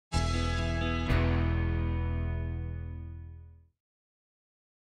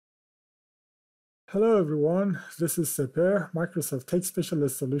Hello everyone, this is Seper, Microsoft Tech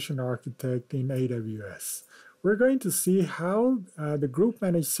Specialist Solution Architect in AWS. We're going to see how the Group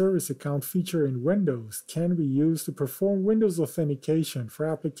Managed Service Account feature in Windows can be used to perform Windows authentication for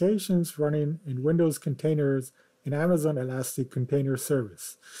applications running in Windows containers in Amazon Elastic Container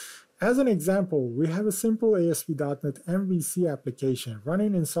Service. As an example, we have a simple ASP.NET MVC application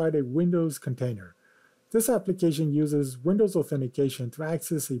running inside a Windows container. This application uses Windows Authentication to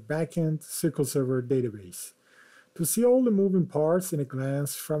access a backend SQL Server database. To see all the moving parts in a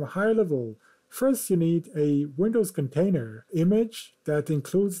glance from a high level, first you need a Windows container image that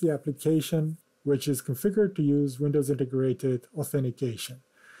includes the application which is configured to use Windows Integrated Authentication.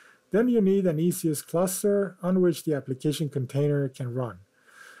 Then you need an ECS cluster on which the application container can run.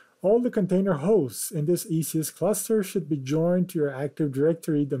 All the container hosts in this ECS cluster should be joined to your Active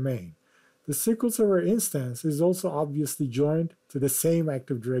Directory domain. The SQL Server instance is also obviously joined to the same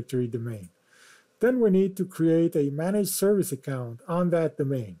Active Directory domain. Then we need to create a managed service account on that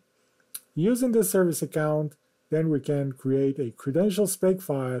domain. Using this service account, then we can create a credential spec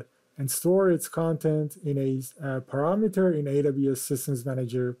file and store its content in a parameter in AWS Systems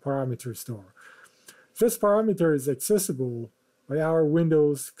Manager parameter store. This parameter is accessible by our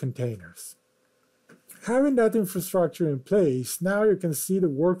Windows containers. Having that infrastructure in place, now you can see the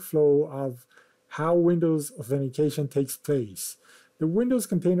workflow of how Windows authentication takes place. The Windows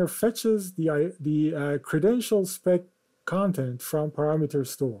container fetches the credential spec content from parameter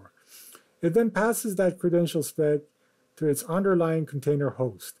store. It then passes that credential spec to its underlying container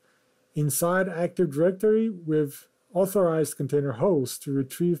host. Inside Active Directory, we've authorized container host to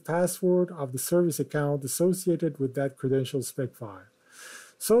retrieve password of the service account associated with that credential spec file.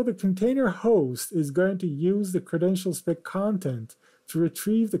 So the container host is going to use the credential spec content to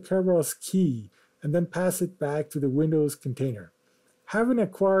retrieve the Kerberos key and then pass it back to the Windows container. Having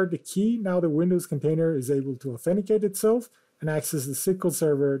acquired the key, now the Windows container is able to authenticate itself and access the SQL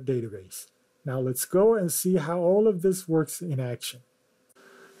Server database. Now let's go and see how all of this works in action.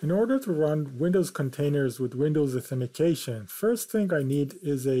 In order to run Windows containers with Windows authentication, first thing I need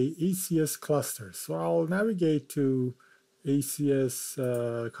is a ECS cluster. So I'll navigate to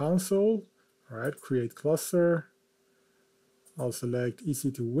ECS console, all right, create cluster. I'll select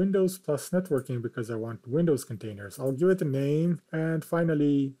EC2 Windows plus networking because I want Windows containers. I'll give it a name, and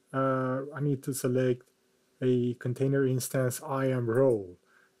finally I need to select a container instance IAM role.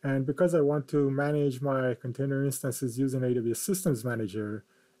 And because I want to manage my container instances using AWS Systems Manager,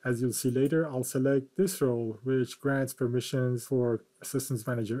 as you'll see later, I'll select this role, which grants permissions for a Systems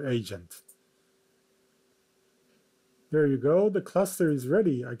Manager agent. There you go, the cluster is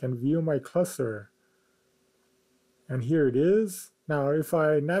ready. I can view my cluster. And here it is. Now, if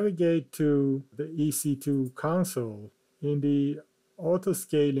I navigate to the EC2 console, in the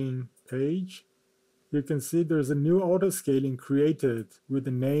autoscaling page, you can see there's a new autoscaling created with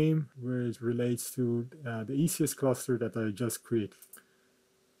the name which relates to the ECS cluster that I just created.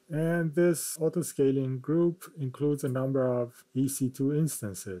 And this autoscaling group includes a number of EC2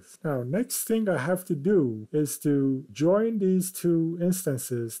 instances. Now, next thing I have to do is to join these two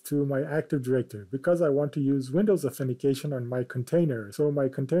instances to my Active Directory because I want to use Windows authentication on my container. So my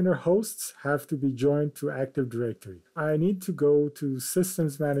container hosts have to be joined to Active Directory. I need to go to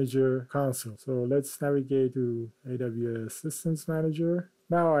Systems Manager console. So let's navigate to AWS Systems Manager.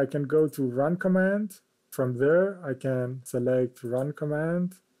 Now I can go to Run Command. From there, I can select Run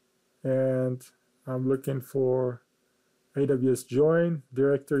Command. And I'm looking for AWS join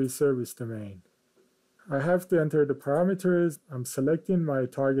directory service domain. I have to enter the parameters. I'm selecting my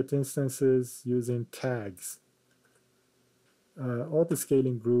target instances using tags.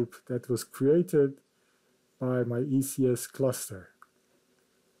 Autoscaling group that was created by my ECS cluster.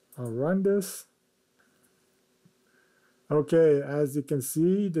 I'll run this. Okay, as you can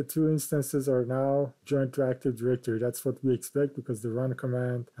see, the two instances are now joined to Active Directory. That's what we expect because the run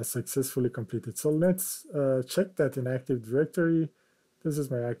command has successfully completed. So let's check that in Active Directory. This is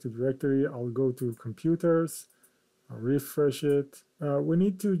my Active Directory. I'll go to computers. I'll refresh it. We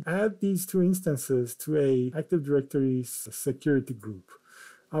need to add these two instances to a Active Directory security group.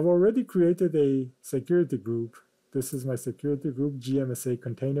 I've already created a security group. This is my security group, GMSA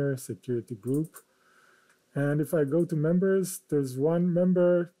container security group. And if I go to members, there's one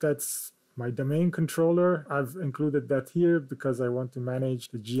member that's my domain controller. I've included that here because I want to manage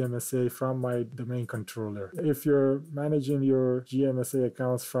the GMSA from my domain controller. If you're managing your GMSA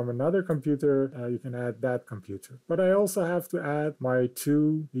accounts from another computer, you can add that computer. But I also have to add my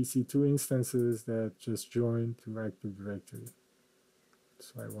two EC2 instances that just joined to Active Directory.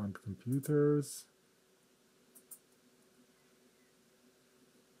 So I want computers.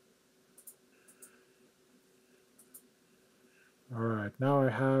 All right, now I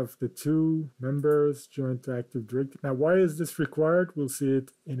have the two members joined to Active Directory. Now, why is this required? We'll see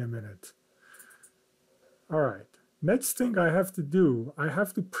it in a minute. All right, next thing I have to do, I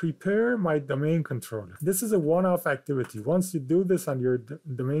have to prepare my domain controller. This is a one-off activity. Once you do this on your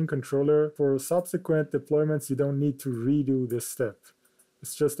domain controller, for subsequent deployments, you don't need to redo this step.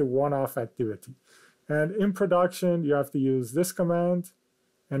 It's just a one-off activity. And in production, you have to use this command,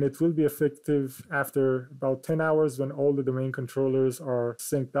 and it will be effective after about 10 hours when all the domain controllers are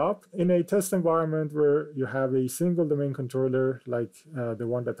synced up. In a test environment where you have a single domain controller like the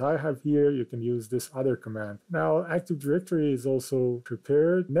one that I have here, you can use this other command. Now, Active Directory is also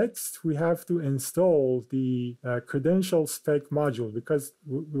prepared. Next, we have to install the credential spec module because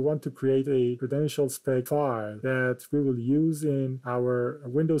we want to create a credential spec file that we will use in our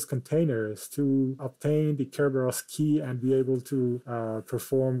Windows containers to obtain the Kerberos key and be able to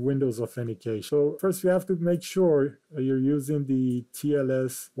perform Windows authentication. So first, you have to make sure you're using the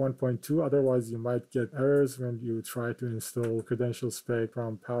TLS 1.2, otherwise you might get errors when you try to install credential spec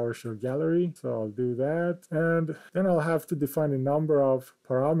from PowerShell Gallery. So I'll do that, and then I'll have to define a number of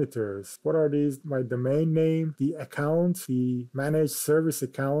parameters. What are these? My domain name, the account, the managed service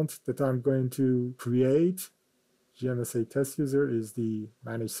account that I'm going to create. GMSA test user is the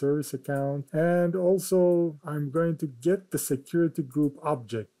managed service account. And also, I'm going to get the security group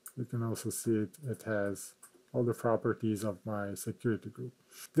object. You can also see it has all the properties of my security group.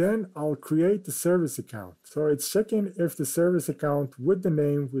 Then I'll create the service account. So it's checking if the service account with the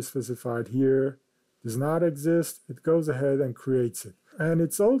name we specified here does not exist. It goes ahead and creates it. And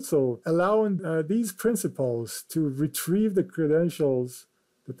it's also allowing these principals to retrieve the credentials,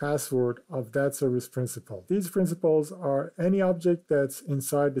 the password of that service principal. These principals are any object that's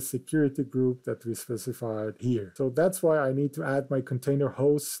inside the security group that we specified here. So that's why I need to add my container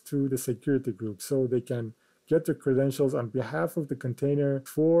hosts to the security group so they can get the credentials on behalf of the container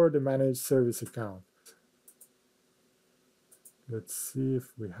for the managed service account. Let's see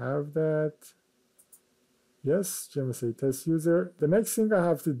if we have that. Yes, GMSA test user. The next thing I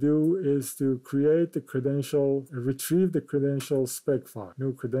have to do is to create the credential, retrieve the credential spec file.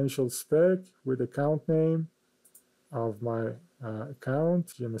 New credential spec with account name of my account,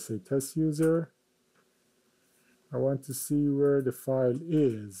 GMSA test user. I want to see where the file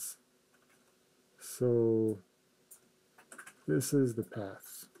is. So this is the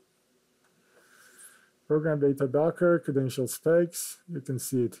path. Program data Docker, credential specs, you can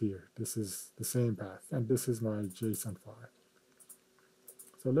see it here. This is the same path, and this is my JSON file.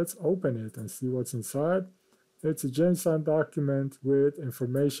 So let's open it and see what's inside. It's a JSON document with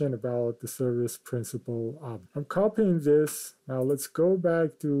information about the service principal object. I'm copying this. Now let's go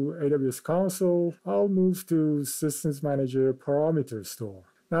back to AWS console. I'll move to Systems Manager Parameter Store.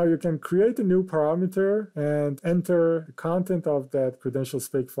 Now you can create a new parameter and enter the content of that credential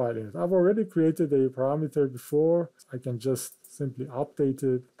spec file in it. I've already created a parameter before. I can just simply update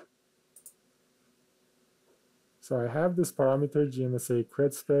it. So I have this parameter, GMSA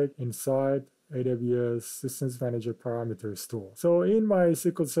cred spec, inside AWS Systems Manager Parameter Store. So in my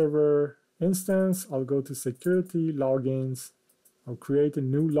SQL Server instance, I'll go to Security, Logins. I'll create a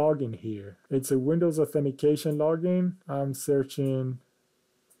new login here. It's a Windows Authentication login. I'm searching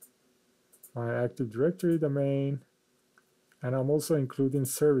my Active Directory domain, and I'm also including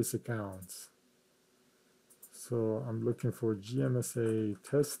service accounts. So I'm looking for GMSA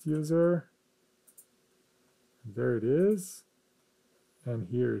test user. There it is, and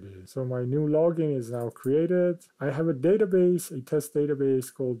here it is. So my new login is now created. I have a database, a test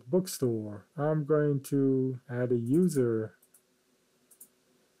database called Bookstore. I'm going to add a user,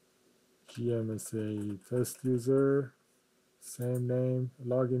 GMSA test user, same name,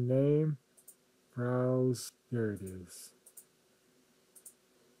 login name. Browse, there it is.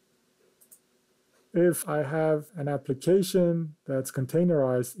 If I have an application that's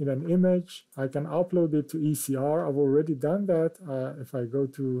containerized in an image, I can upload it to ECR. I've already done that. If I go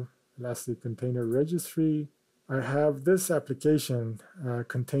to Elastic Container Registry, I have this application,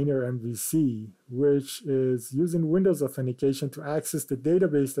 Container MVC, which is using Windows Authentication to access the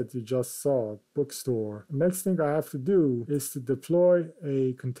database that you just saw, Bookstore. The next thing I have to do is to deploy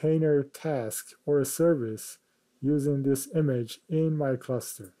a container task or a service using this image in my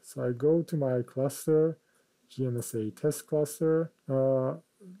cluster. So I go to my cluster, GMSA test cluster.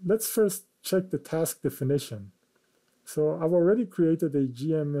 Let's first check the task definition. So I've already created a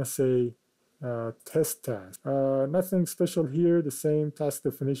GMSA test task. Nothing special here, the same task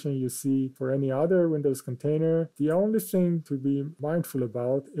definition you see for any other Windows container. The only thing to be mindful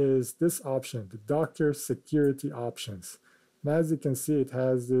about is this option, the Docker security options. And as you can see, it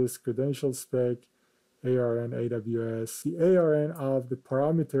has this credential spec ARN AWS, the ARN of the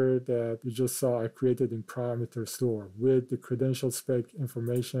parameter that you just saw I created in parameter store with the credential spec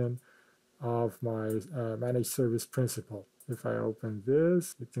information of my managed service principal. If I open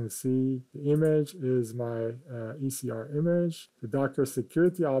this, you can see the image is my ECR image. The Docker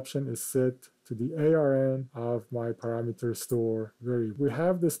security option is set to the ARN of my parameter store variable. We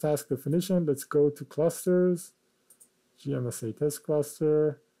have this task definition. Let's go to clusters, GMSA test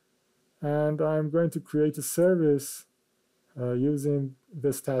cluster, and I'm going to create a service using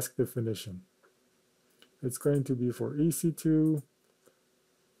this task definition. It's going to be for EC2.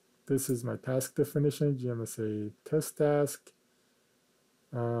 This is my task definition, GMSA test task.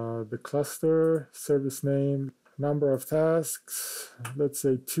 The cluster, service name, number of tasks, let's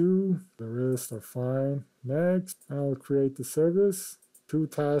say 2. The rest are fine. Next, I'll create the service. 2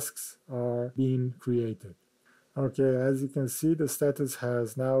 tasks are being created. Okay, as you can see, the status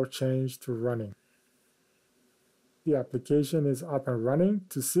has now changed to running. The application is up and running.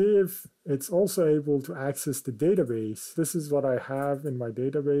 To see if it's also able to access the database, this is what I have in my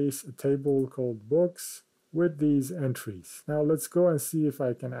database, a table called books with these entries. Now let's go and see if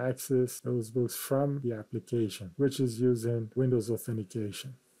I can access those books from the application, which is using Windows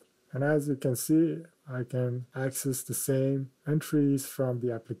Authentication. And as you can see, I can access the same entries from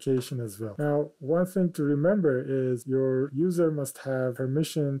the application as well. Now, one thing to remember is your user must have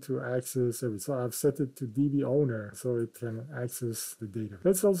permission to access everything. So I've set it to DB owner so it can access the data.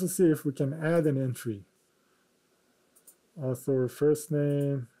 Let's also see if we can add an entry. Author first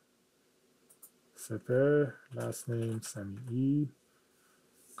name, Seper, last name, Sami E.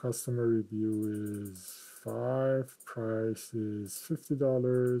 Customer review is 5, price is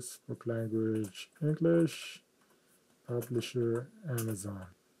 $50, book language English, publisher Amazon.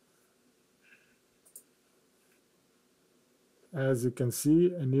 As you can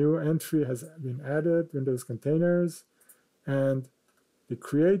see, a new entry has been added, Windows containers, and the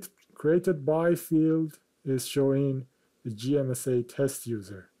created by field is showing the GMSA test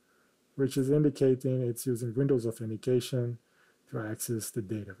user, which is indicating it's using Windows Authentication to access the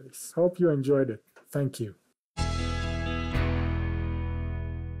database. Hope you enjoyed it. Thank you.